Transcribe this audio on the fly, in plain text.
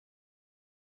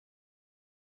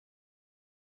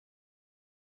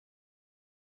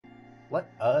let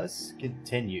us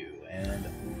continue, and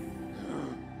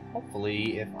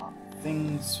hopefully if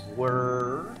things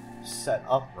were set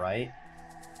up right,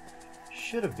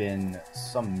 should have been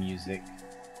some music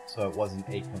so it wasn't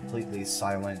a completely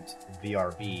silent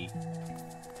VRB.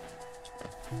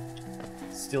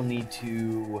 Still need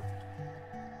to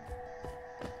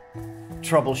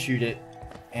troubleshoot it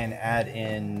and add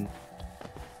in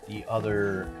the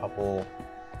other couple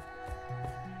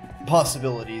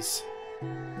possibilities.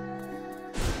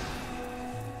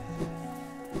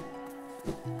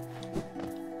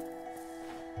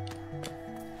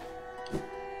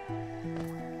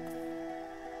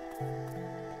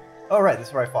 Oh right, this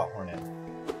is where I fought Hornet.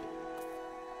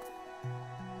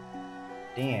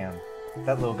 Damn,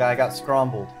 that little guy got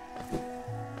scrambled.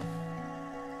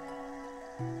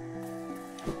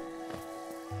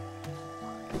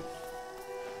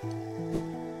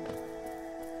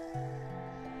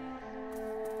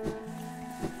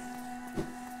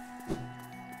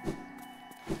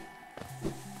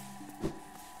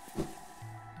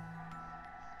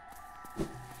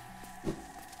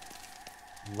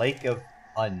 Lake of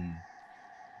Un.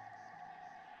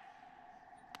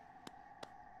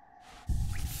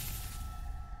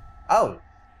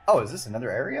 Oh, is this another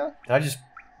area? Did I just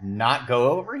not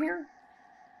go over here?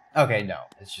 Okay, no,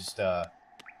 it's just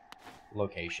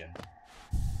location.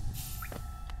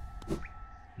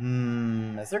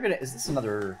 Is this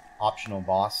another optional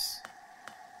boss?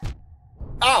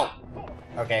 Ow!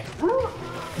 Okay.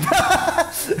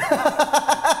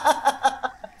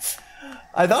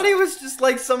 I thought he was just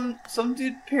like some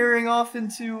dude peering off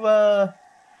into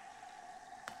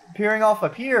peering off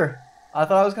up here. I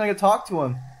thought I was gonna go talk to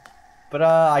him. But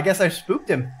I guess I spooked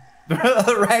him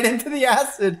right into the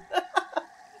acid.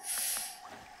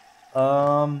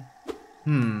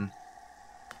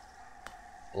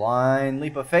 Blind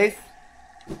leap of faith.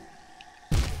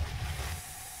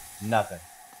 Nothing.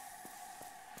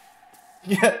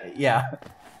 Yeah.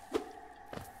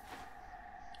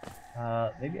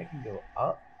 Maybe I can go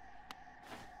up.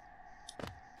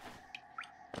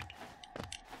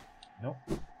 Nope.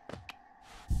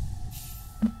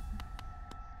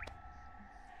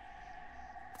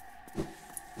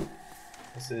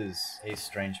 This is a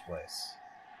strange place.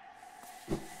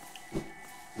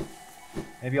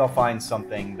 Maybe I'll find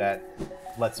something that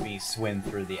lets me swim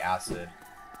through the acid.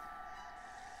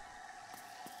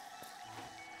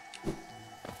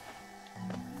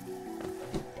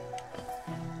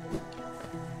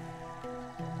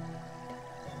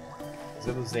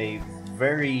 It was a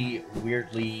very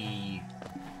weirdly...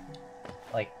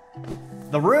 like,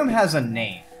 the room has a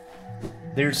name.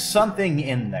 There's something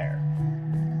in there.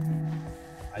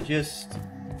 I just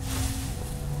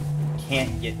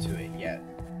can't get to it yet.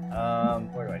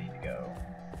 Where do I need to go?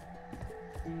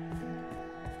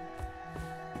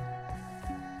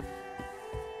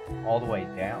 All the way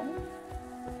down?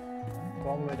 Go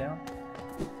all the way down?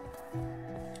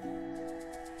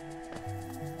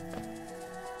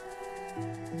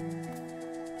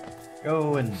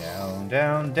 Going down,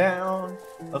 down, down.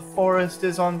 The forest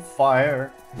is on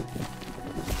fire.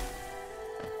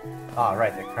 Ah,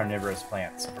 right, the carnivorous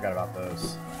plants. Forgot about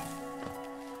those.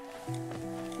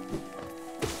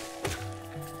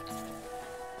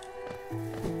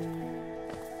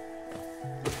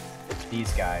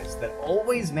 These guys that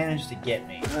always manage to get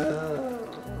me.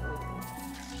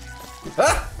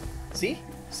 Ah! See?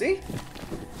 See?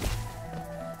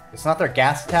 It's not their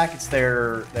gas attack, it's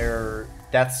their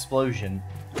death explosion.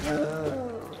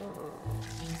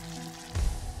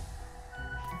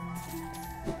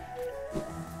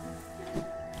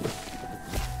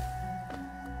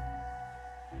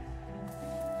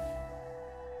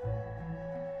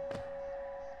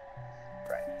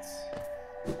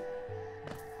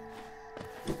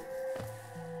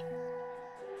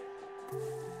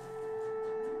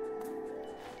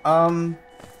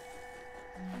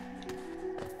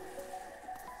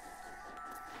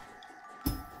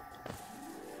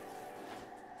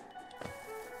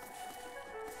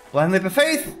 Blind leap of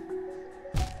faith.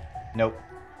 Nope.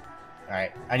 All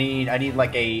right, I need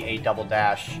like a double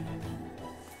dash.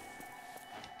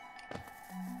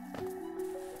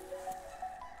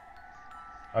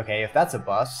 Okay, if that's a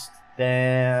bust,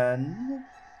 then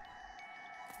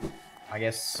I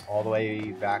guess all the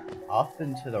way back up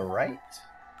and to the right.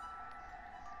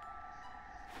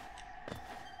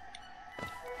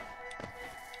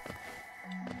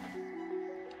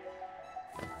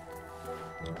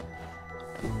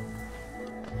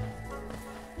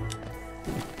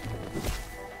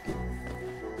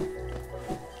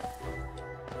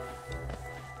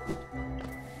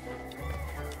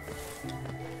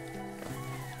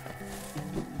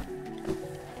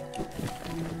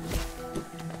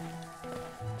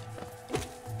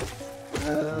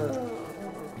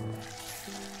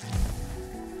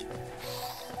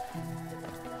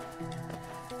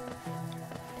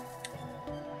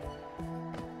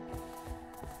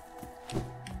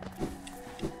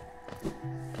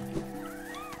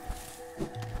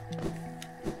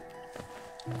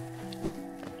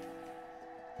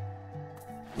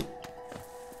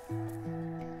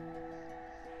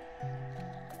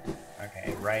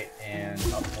 right, and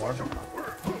up more.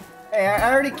 Hey,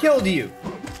 I already killed you!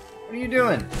 What are you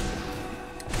doing?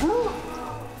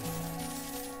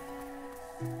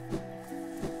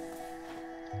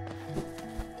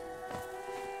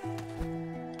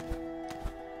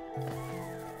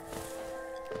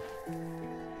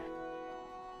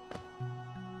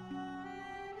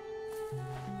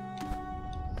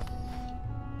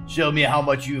 Show me how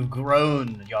much you've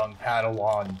grown, young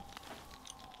Padawan.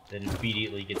 Then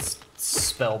immediately gets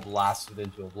spell blasted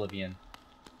into oblivion.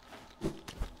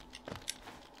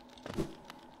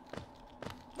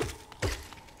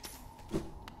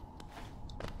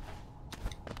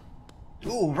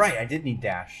 Ooh, right, I did need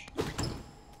dash.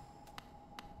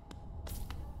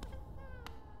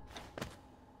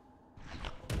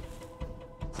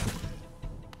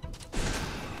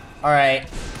 Alright.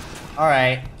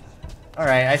 Alright.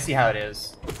 Alright, I see how it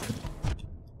is.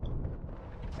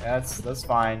 That's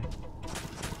fine.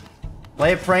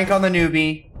 Play a prank on the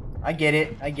newbie. I get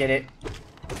it, I get it.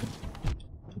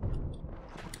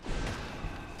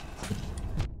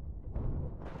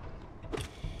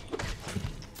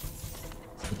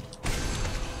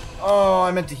 Oh,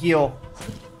 I meant to heal.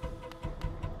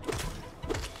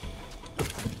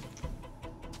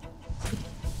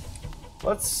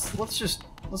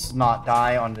 Let's not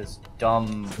die on this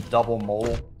dumb double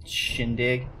mole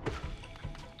shindig.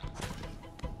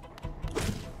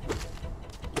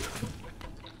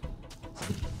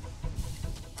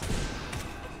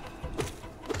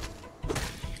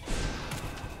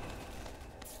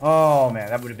 Oh man,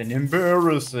 that would have been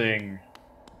embarrassing.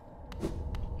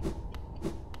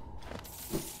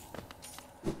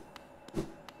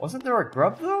 Wasn't there a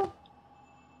grub though?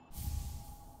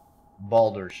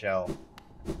 Boulder shell.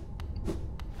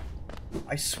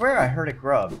 I swear I heard a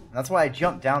grub. That's why I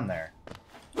jumped down there.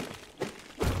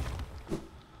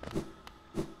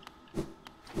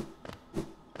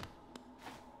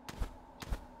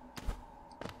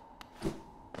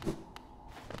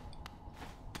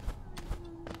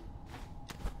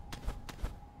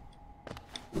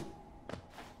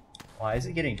 Why is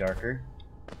it getting darker?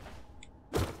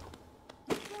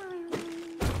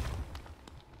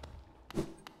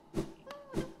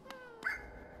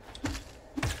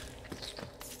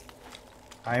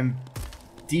 I'm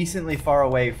decently far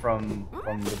away from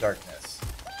the darkness.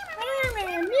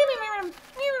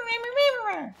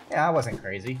 Yeah, I wasn't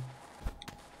crazy.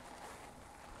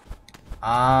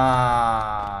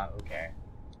 Ah, okay.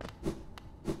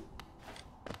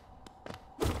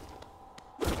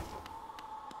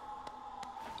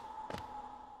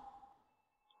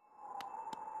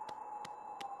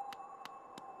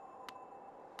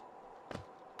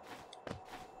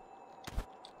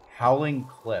 Howling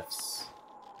Cliffs.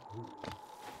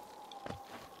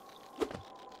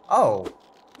 Oh,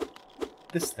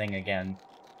 this thing again.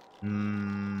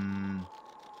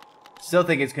 Still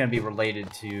think it's going to be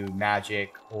related to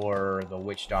magic or the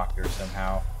witch doctor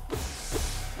somehow.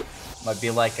 Might be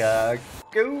like a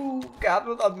go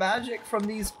gather the magic from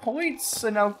these points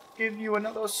and I'll give you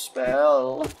another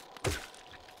spell.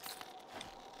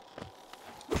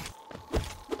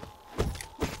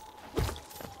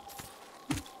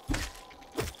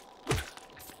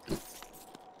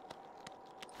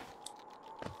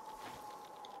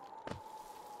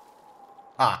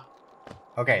 Ah,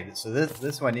 okay, so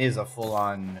this one is a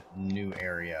full-on new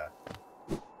area.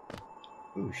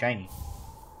 Ooh, shiny.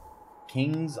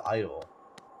 King's Idol.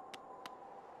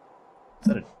 Is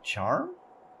that a charm?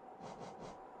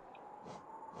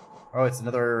 Oh, it's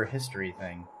another history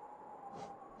thing.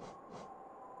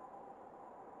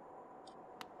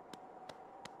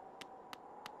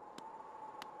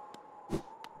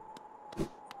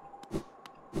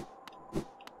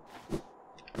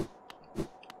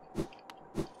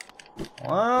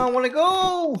 I want to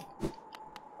go!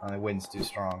 Oh, the wind's too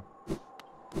strong.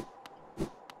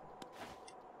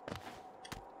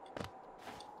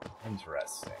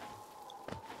 Interesting.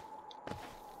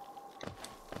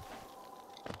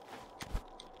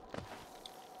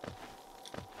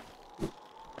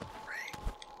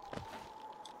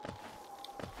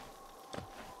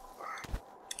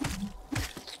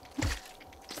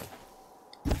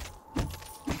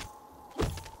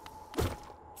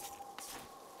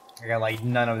 I got like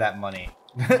none of that money.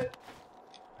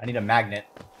 I need a magnet.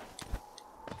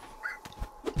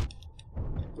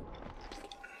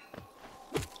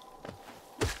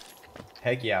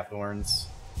 Heck yeah, thorns.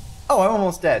 Oh, I'm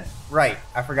almost dead. Right,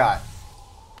 I forgot.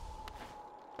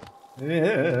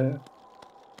 Yeah.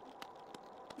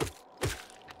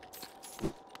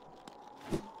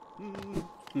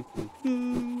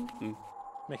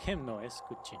 Make him no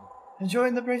escuchen.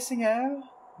 Enjoying the bracing air?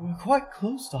 We're quite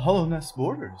close to Hollow Nest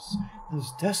borders,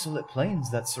 those desolate plains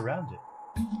that surround it.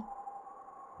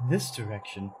 In this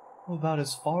direction, about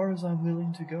as far as I'm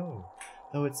willing to go,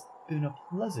 though it's been a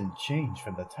pleasant change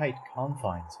from the tight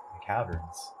confines of the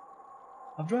caverns.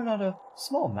 I've drawn out a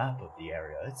small map of the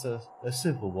area. It's a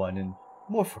simple one and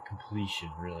more for completion,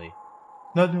 really.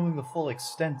 Not knowing the full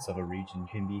extent of a region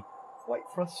can be quite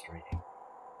frustrating.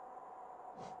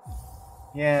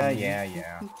 Yeah.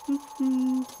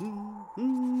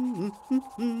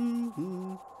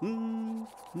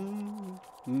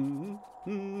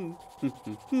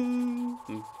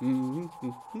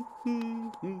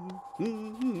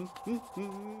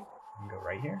 Go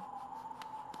right here.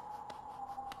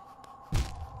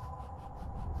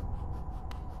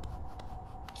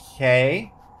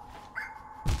 Okay.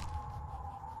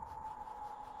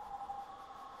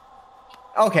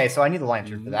 Okay, so I need the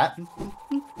lantern for that.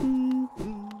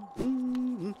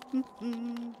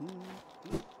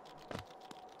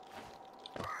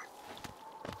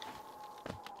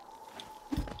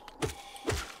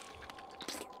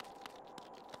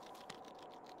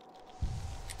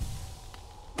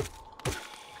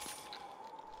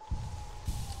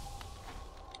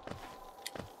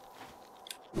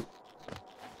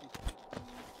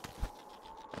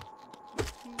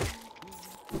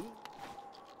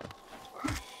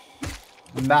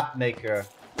 Map maker,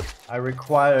 I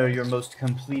require your most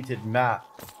completed map.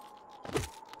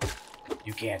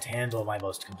 You can't handle my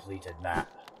most completed map.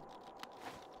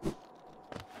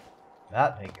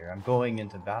 Map maker, I'm going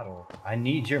into battle. I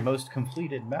need your most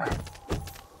completed map.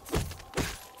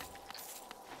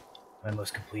 My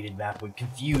most completed map would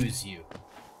confuse you.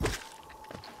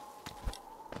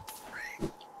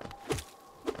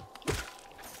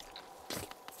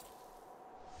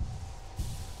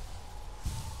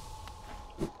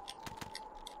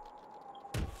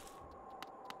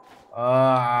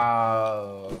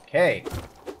 Okay.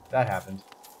 That happened.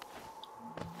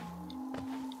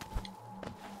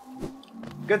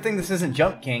 Good thing this isn't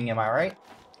Jump King, am I right?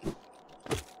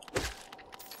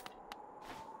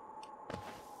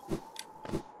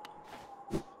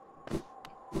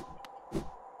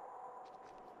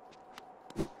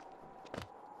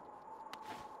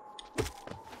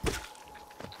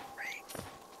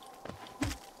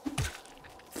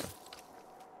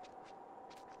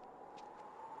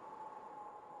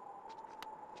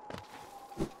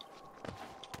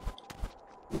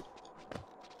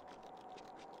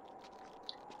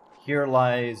 Here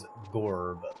lies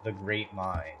Gorb, the Great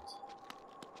Mind.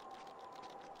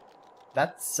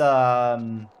 That's a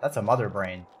Mother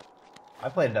Brain. I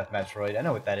played enough Metroid, I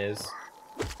know what that is.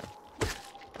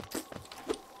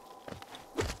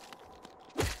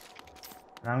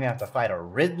 Now I'm gonna have to fight a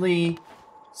Ridley.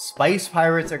 Spice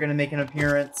Pirates are gonna make an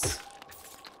appearance.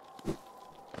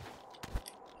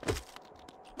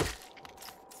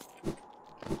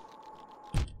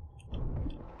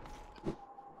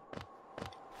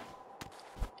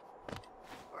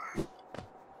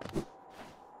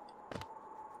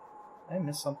 Did I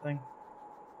miss something?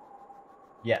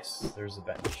 Yes, there's a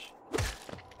bench.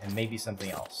 And maybe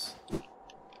something else.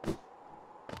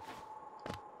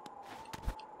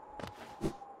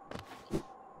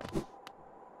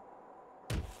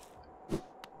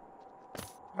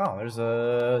 Oh, there's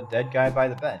a dead guy by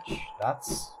the bench.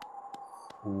 That's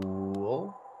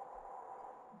cool.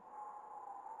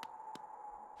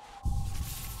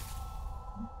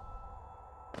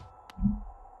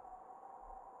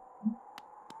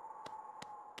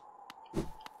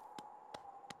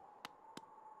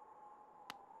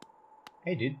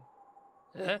 Hey, dude.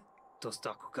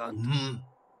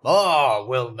 Ah,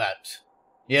 well met.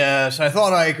 Yes, I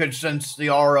thought I could sense the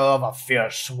aura of a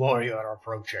fierce warrior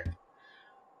approaching.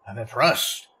 I'm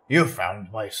impressed. You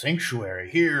found my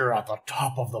sanctuary here at the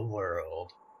top of the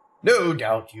world. No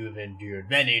doubt you've endured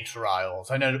many trials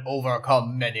and had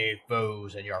overcome many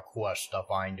foes in your quest to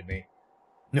find me.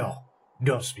 No,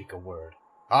 don't speak a word.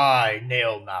 I,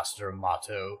 Nail Master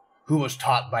Mato, who was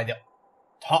taught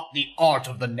the art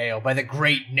of the nail by the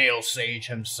great nail sage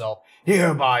himself,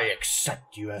 hereby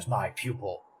accept you as my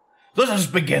pupil. Let us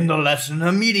begin the lesson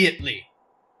immediately.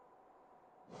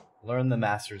 Learn the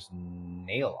master's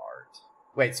nail art.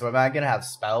 Wait, so am I gonna have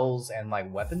spells and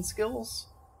like weapon skills?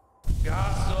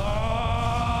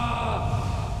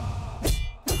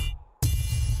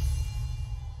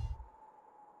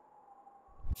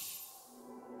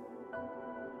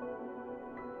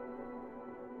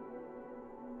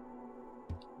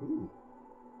 Ooh.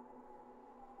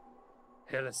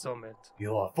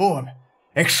 Your form,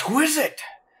 exquisite!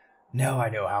 Now I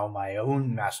know how my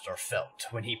own master felt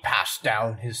when he passed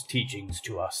down his teachings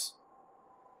to us.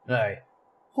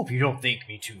 Hope you don't think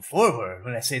me too forward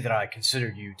when I say that I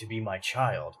considered you to be my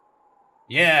child.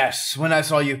 Yes, when I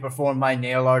saw you perform my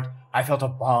nail art, I felt a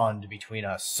bond between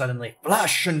us suddenly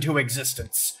flash into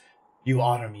existence. You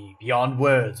honor me beyond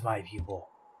words, my pupil.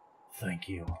 Thank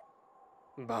you.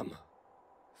 Bam.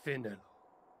 Findelo.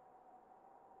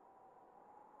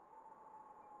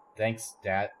 Thanks,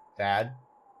 Dad. Bam.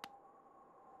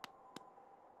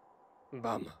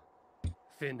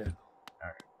 Findelo.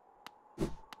 Alright.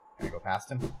 Can I go past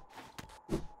him?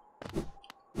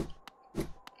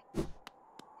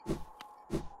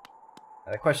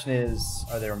 The question is,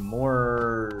 are there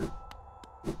more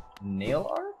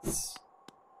nail arts?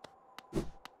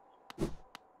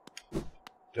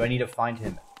 Do I need to find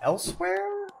him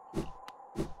elsewhere?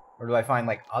 Or do I find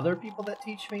like other people that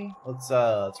teach me?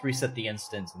 Let's reset the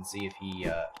instance and see if he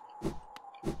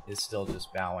is still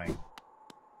just bowing.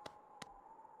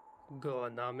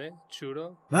 Goaname,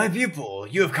 Churo. My pupil,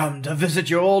 you have come to visit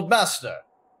your old master.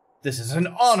 This is an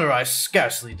honor I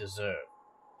scarcely deserve.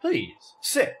 Please,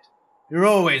 sit. You're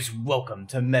always welcome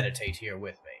to meditate here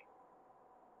with me.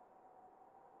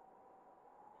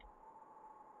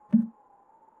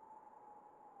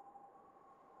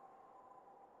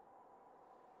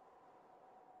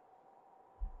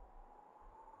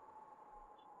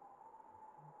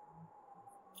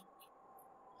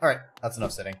 Alright, that's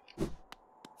enough sitting.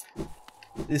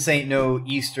 This ain't no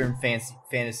Eastern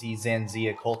fantasy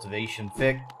Zanzia cultivation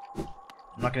fic.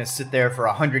 I'm not gonna sit there for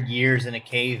 100 years in a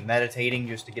cave meditating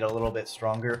just to get a little bit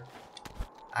stronger.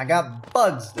 I got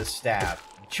bugs to stab,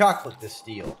 and chocolate to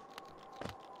steal.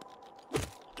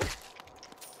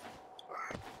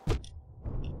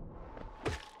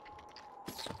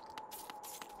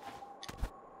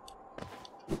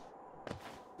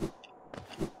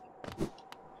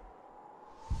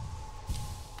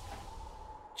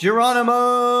 Geronimo!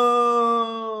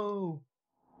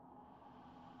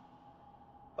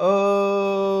 Oh!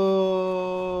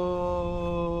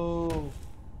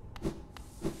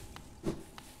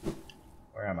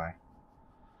 Where am I?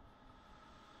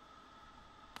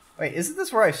 Wait, isn't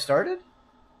this where I started?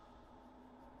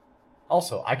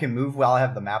 Also, I can move while I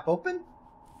have the map open?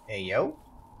 Hey, yo.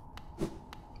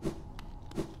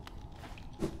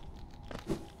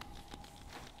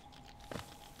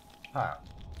 Huh.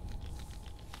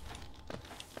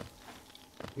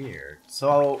 Weird.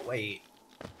 So, wait.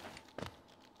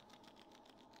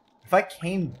 If I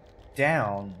came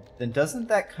down, then doesn't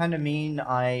that kind of mean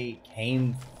I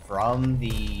came from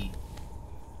the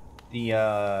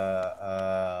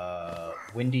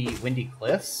Windy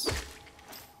Cliffs?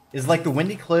 Is like the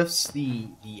Windy Cliffs the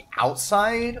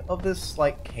outside of this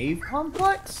like cave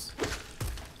complex?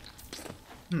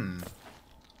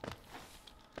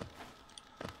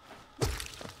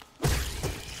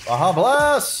 Baja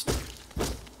Blast!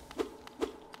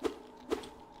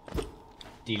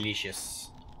 Delicious.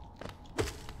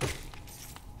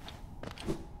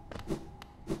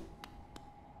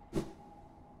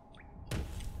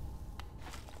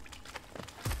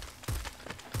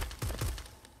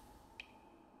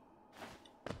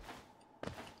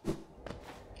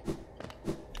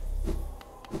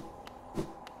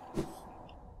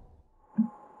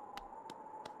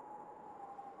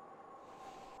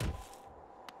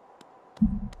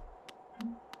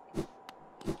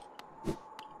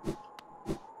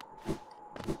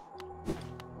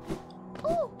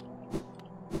 Ooh.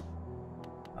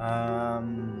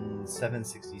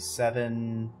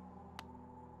 767.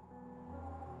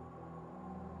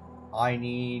 I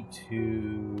need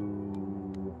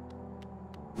to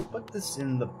put this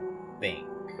in the bank.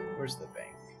 Where's the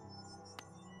bank?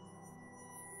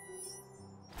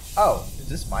 Oh, is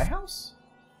this my house?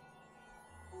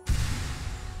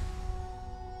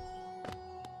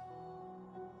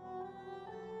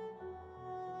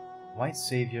 White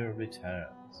Savior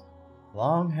returns.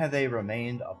 Long had they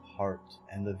remained apart,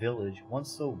 and the village,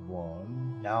 once so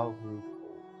warm, now grew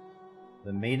cold.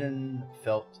 The maiden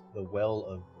felt the well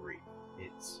of grief.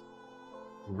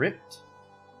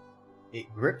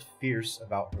 It gripped fierce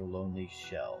about her lonely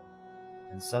shell.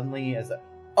 And suddenly, as a...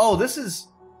 Oh, this is...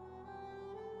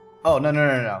 Oh, no.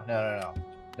 No.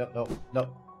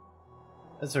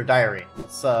 That's her diary.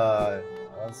 Let's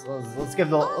give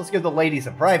the lady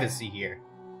some privacy here.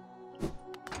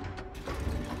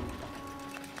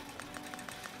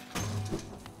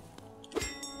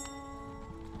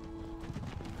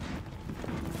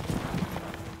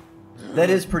 That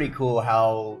is pretty cool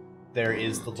how there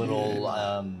is the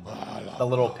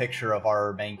little picture of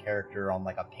our main character on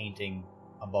like a painting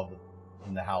above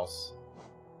in the house.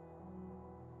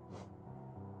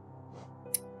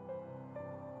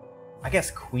 I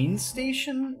guess Queen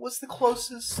Station was the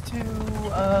closest to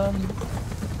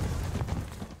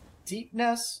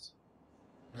Deepnest?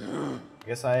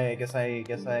 Guess I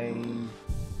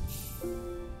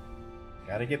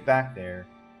gotta get back there.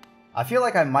 I feel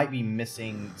like I might be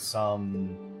missing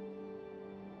some.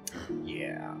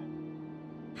 Yeah.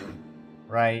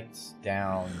 Right,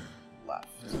 down,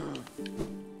 left.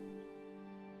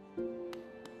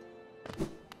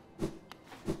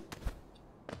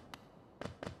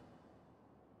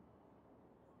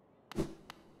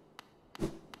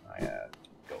 I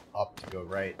go up to go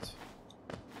right.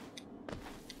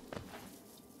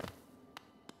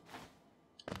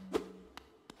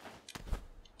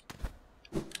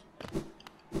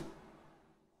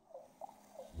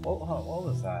 What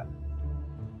was that?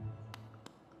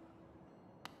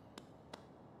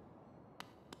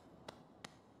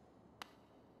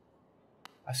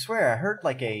 I swear I heard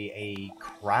like a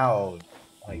crowd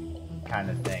like kind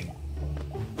of thing.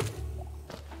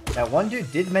 That one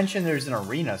dude did mention there's an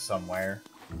arena somewhere.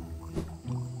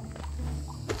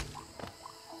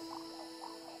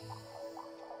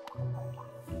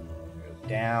 Go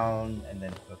down and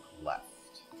then hook left.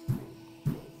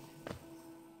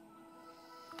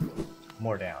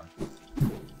 More down.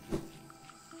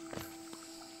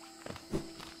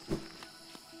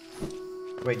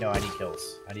 Wait, no, I need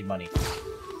kills. I need money.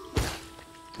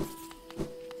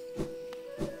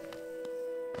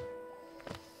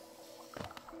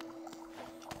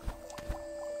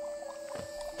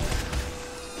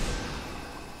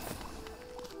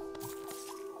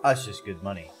 That's just good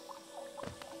money.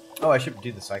 Oh, I should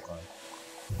do the cyclone.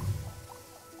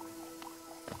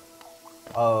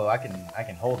 Oh, I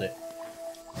can hold it.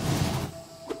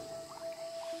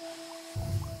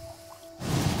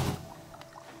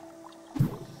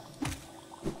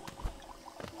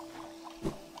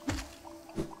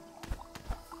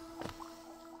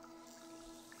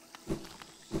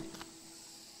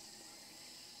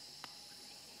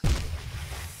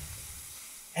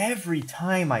 Every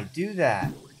time I do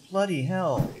that, bloody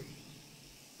hell.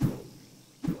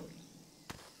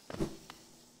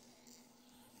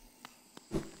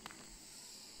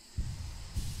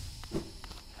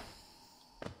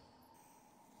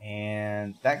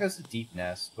 And that goes to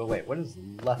Deepnest. But wait, what does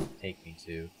left take me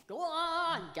to?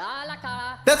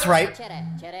 That's right!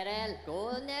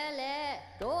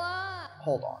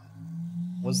 Hold on.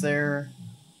 Was there...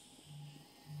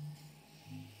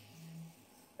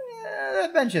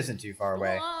 that bench isn't too far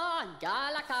away.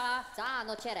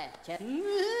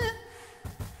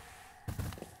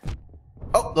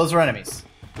 Oh, those are enemies.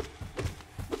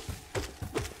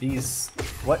 These...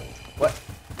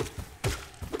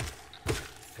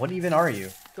 What even are you?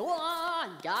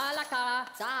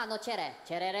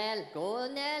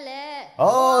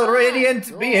 Oh,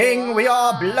 radiant being, we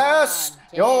are blessed!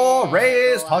 Your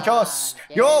rays touch us!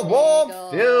 Your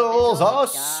warmth fills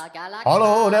us!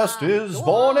 Hollow Nest is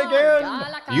born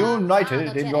again!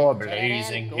 United in your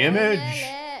blazing image!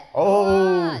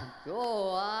 Oh!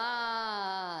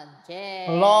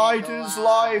 Light is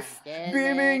life,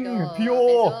 beaming,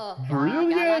 pure,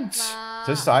 brilliant!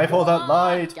 To stifle that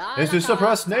light is to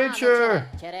suppress nature.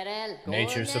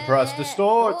 Nature suppressed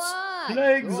distorts,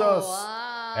 plagues us.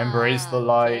 Embrace the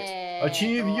light,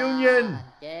 achieve union.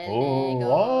 Oh,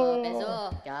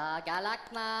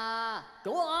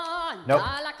 nope,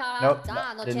 nope,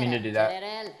 didn't mean to do that.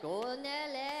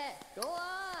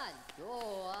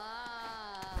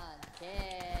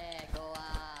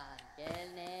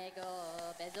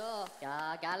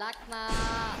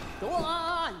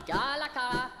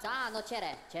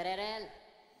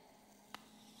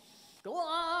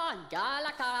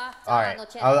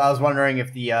 Alright, I was wondering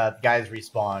if the guys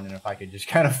respawn and if I could just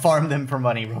kind of farm them for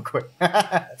money real quick.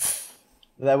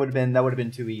 that would have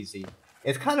been too easy.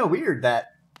 It's kind of weird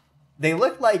that they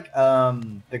look like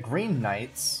the Green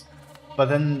Knights, but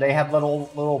then they have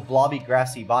little blobby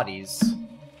grassy bodies,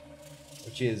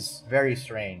 which is very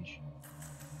strange.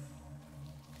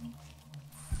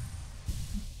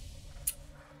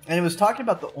 And it was talking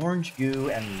about the orange goo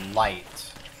and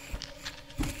light.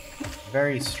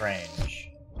 Very strange.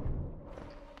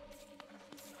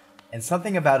 And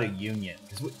something about a union.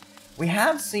 Because we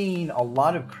have seen a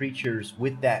lot of creatures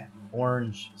with that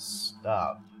orange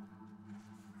stuff.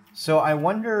 So I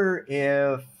wonder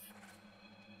if...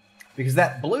 because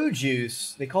that blue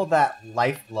juice, they called that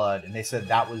lifeblood, and they said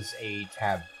that was a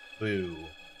taboo.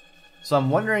 So I'm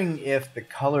wondering if the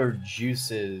colored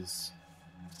juices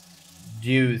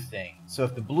do things. So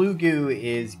if the blue goo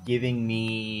is giving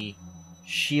me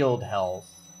shield health,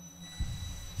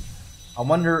 I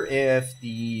wonder if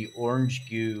the orange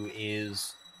goo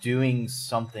is doing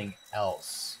something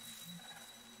else.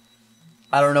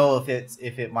 I don't know if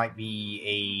it might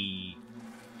be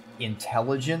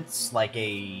intelligence, like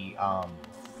a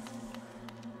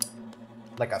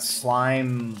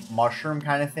slime mushroom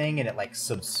kind of thing, and it like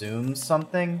subsumes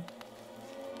something.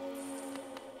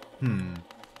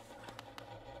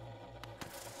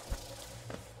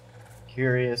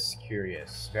 Curious,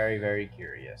 curious. Very, very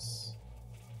curious.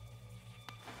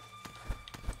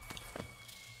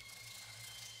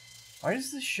 Why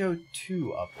does this show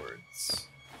 2 upwards?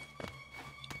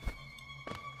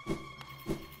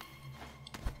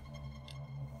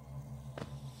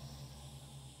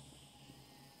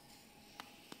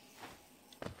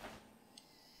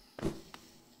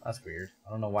 That's weird. I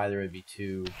don't know why there would be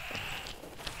 2.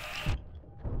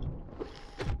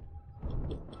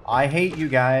 I hate you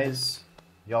guys.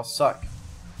 Y'all suck.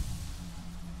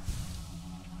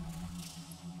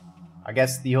 I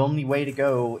guess the only way to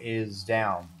go is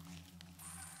down.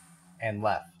 And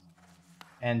left.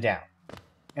 And down.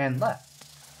 And left.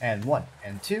 And 1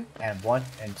 and 2 and 1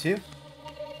 and 2.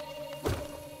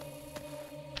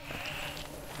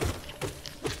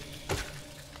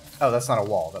 Oh, that's not a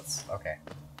wall. That's okay.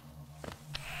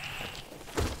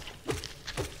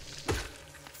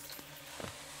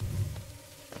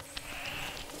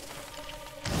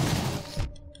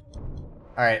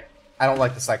 Alright, I don't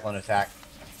like the cyclone attack.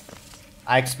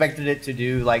 I expected it to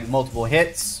do, like, multiple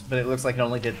hits, but it looks like it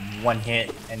only did 1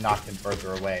 hit and knocked him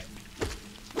further away.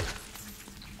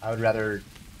 I would rather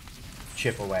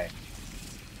chip away.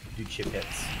 Do chip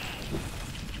hits.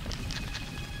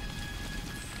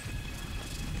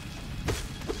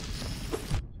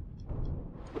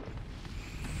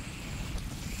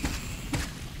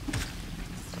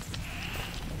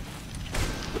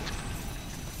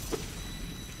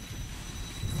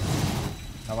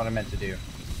 Not what I meant to do.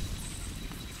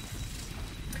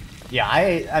 Yeah,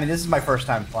 I mean this is my first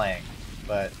time playing,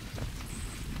 but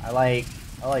I like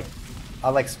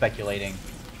speculating.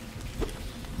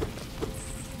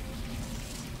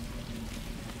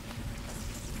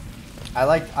 I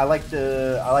like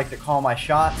to call my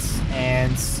shots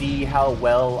and see how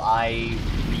well I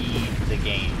read the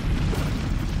game.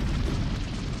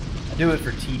 I do it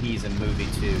for TVs and movie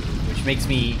too, which makes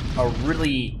me a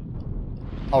really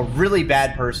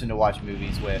bad person to watch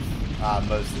movies with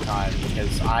most of the time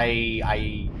because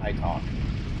I talk.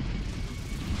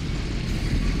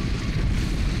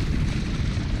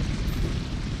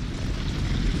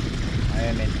 I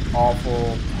am an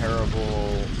awful,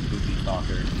 terrible movie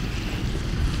talker.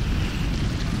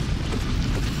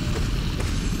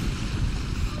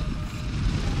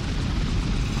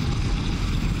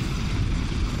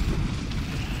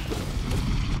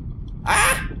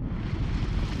 Ah!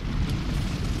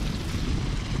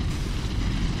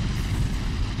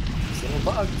 These little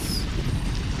bugs.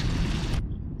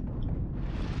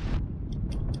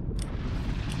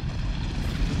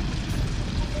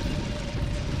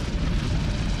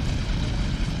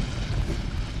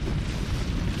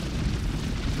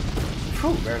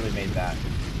 Whew, barely made that.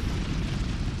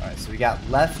 Alright, so we got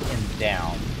left and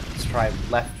down. Let's try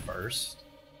left first.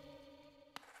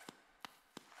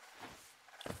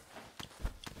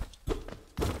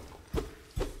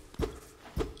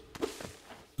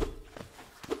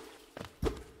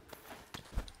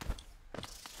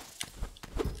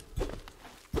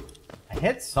 I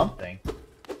hit something.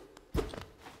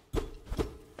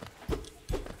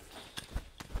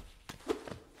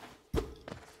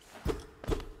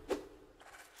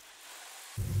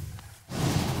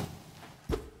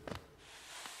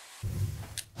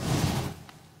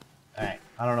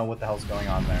 I don't know what the hell's going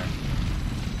on there.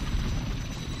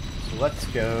 So let's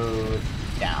go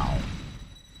down.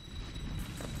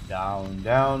 Down,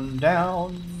 down,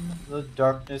 down. The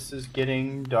darkness is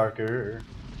getting darker.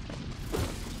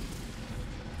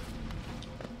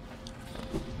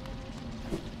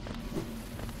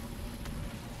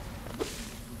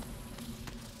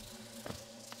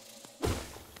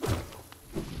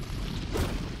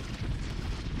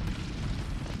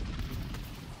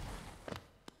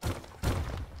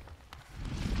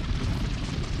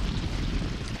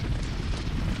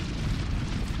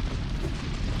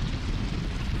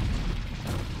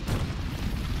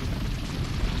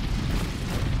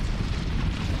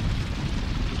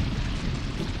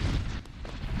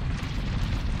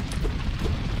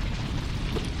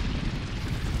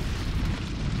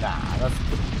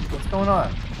 What's going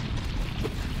on?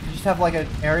 You just have like an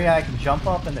area I can jump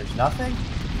up and there's nothing?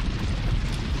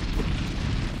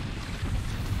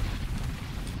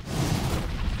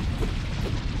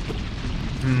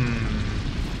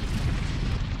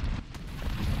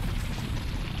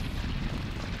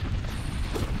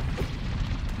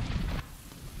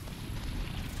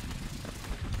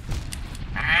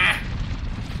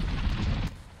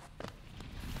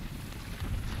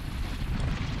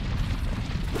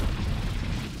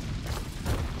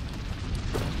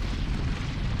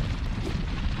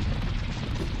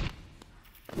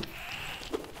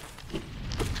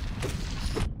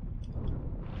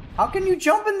 How can you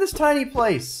jump in this tiny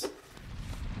place?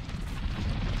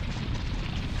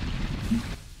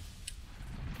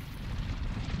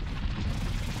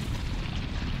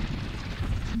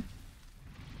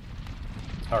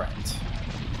 Alright.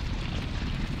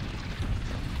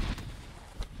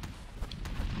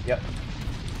 Yep.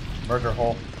 Murder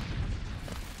hole.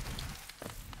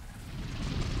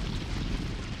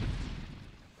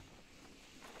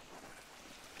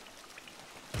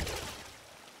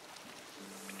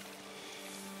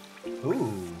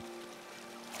 Ooh.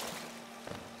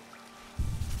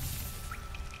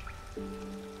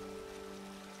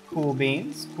 Cool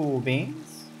beans, cool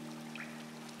beans.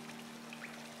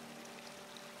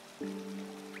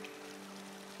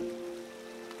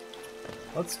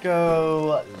 Let's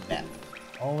go left.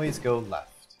 Always go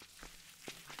left.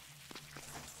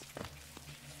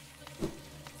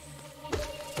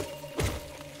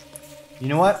 You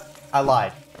know what? I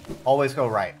lied. Always go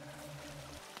right.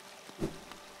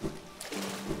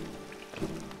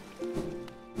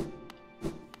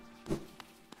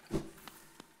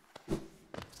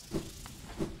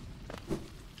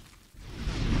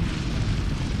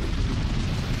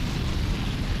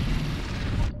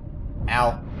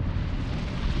 Ow.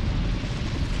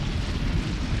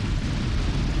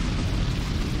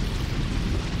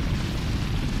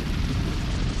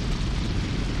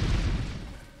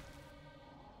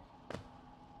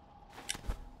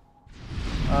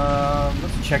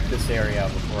 Let's check this area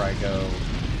before I go.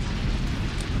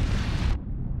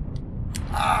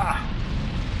 Ah!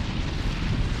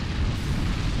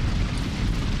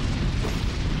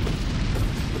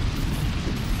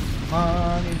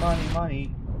 Money, money,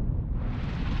 money.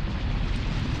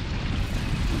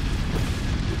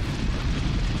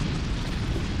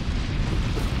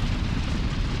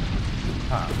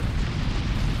 Huh.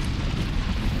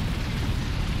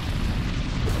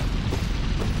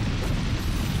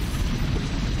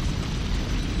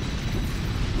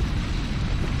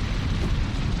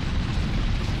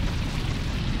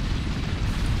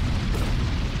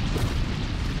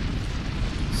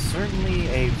 Certainly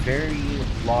a very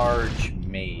large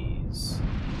maze.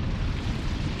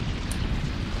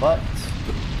 But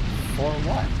for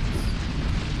what?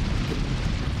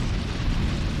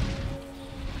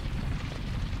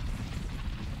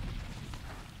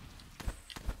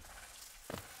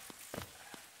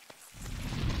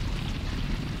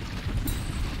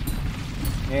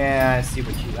 Yeah, I see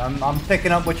what you. I'm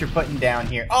picking up what you're putting down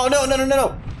here. Oh no no no no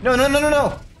no no no no no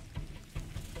no.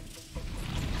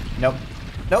 Nope.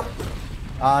 Nope.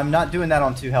 I'm not doing that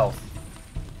on 2 health.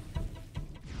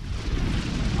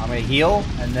 I'm gonna heal,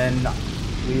 and then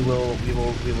we will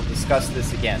discuss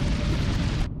this again.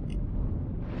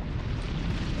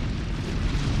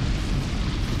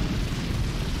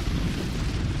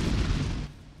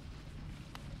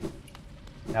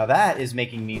 Now that is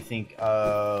making me think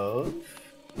of.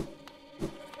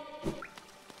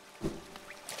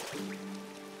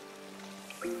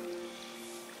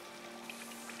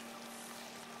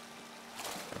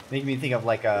 Making me think of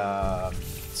like a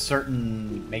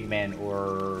certain Mega Man,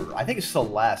 or I think it's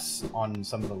Celeste on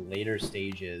some of the later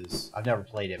stages. I've never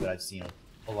played it, but I've seen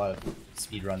a lot of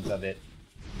speedruns of it.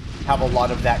 Have a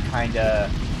lot of that kind of.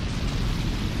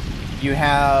 You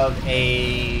have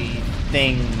a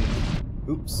thing.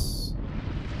 Oops.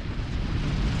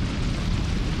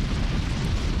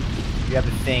 You have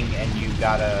a thing, and you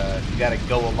gotta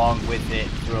go along with it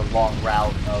through a long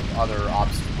route of other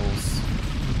obstacles.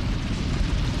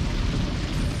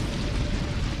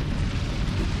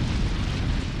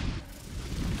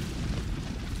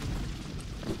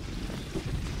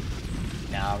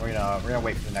 Nah, we're gonna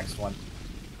wait for the next one.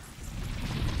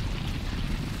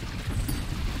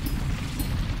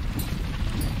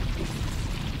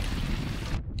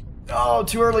 Oh,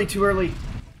 too early, too early.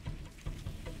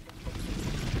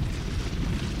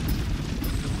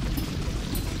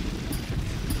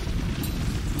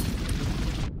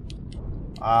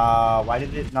 Why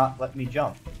did it not let me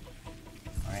jump?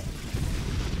 Alright.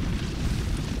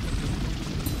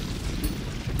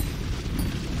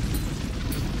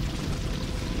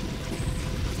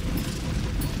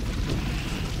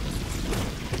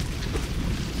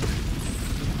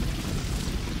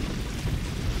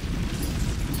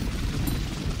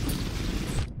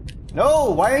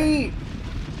 No, why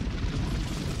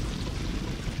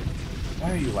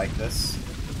are you like this?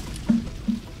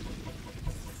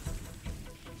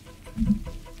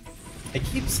 It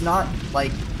keeps not,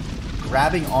 like,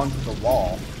 grabbing onto the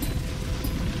wall.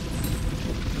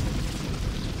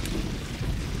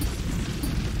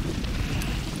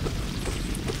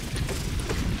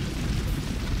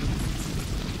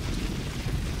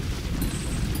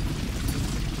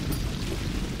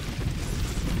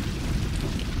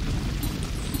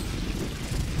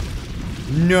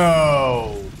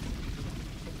 No!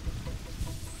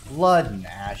 Blood and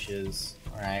ashes.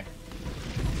 Alright.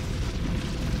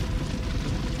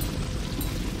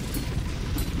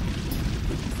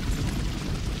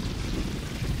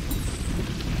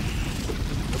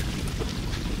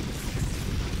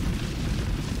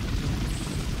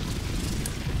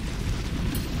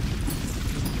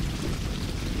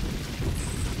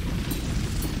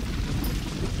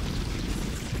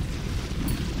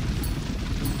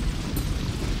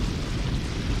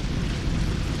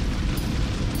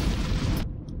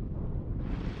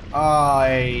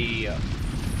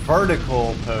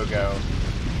 Vertical pogo.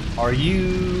 Are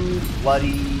you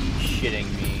bloody shitting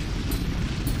me?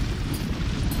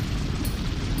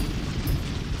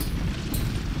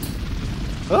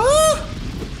 Ah!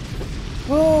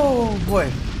 Oh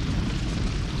boy.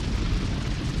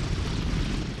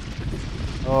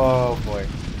 Oh boy.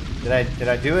 Did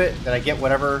I do it? Did I get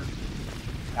whatever?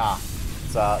 Ah,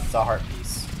 it's a heart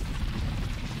piece.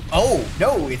 Oh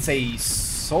no, it's a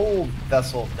soul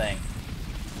vessel thing.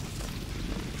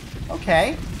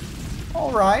 Okay.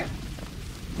 All right.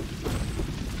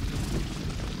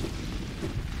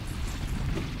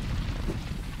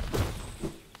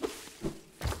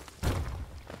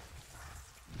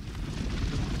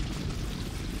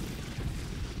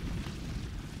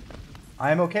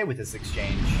 I am okay with this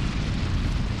exchange.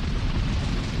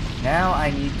 Now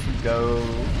I need to go...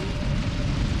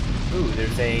 Ooh,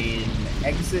 there's an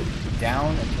exit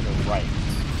down and to the right.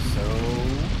 So,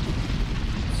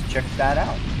 let's check that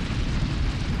out.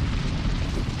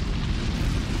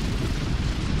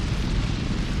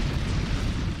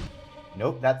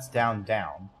 Nope, that's down.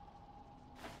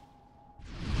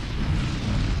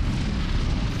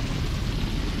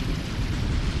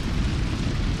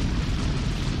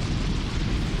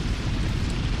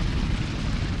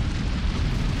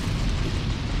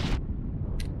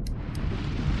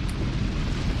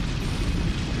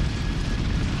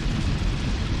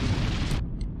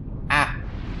 Ah.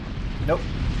 Nope.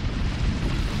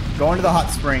 Going to the hot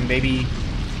spring, baby.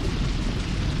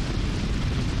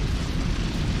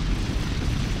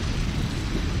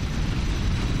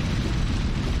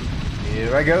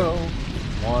 Here I go,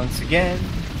 once again,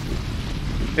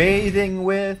 bathing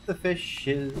with the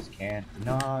fishes, can't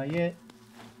deny it,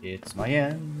 it's my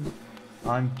end,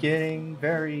 I'm getting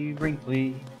very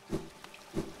wrinkly.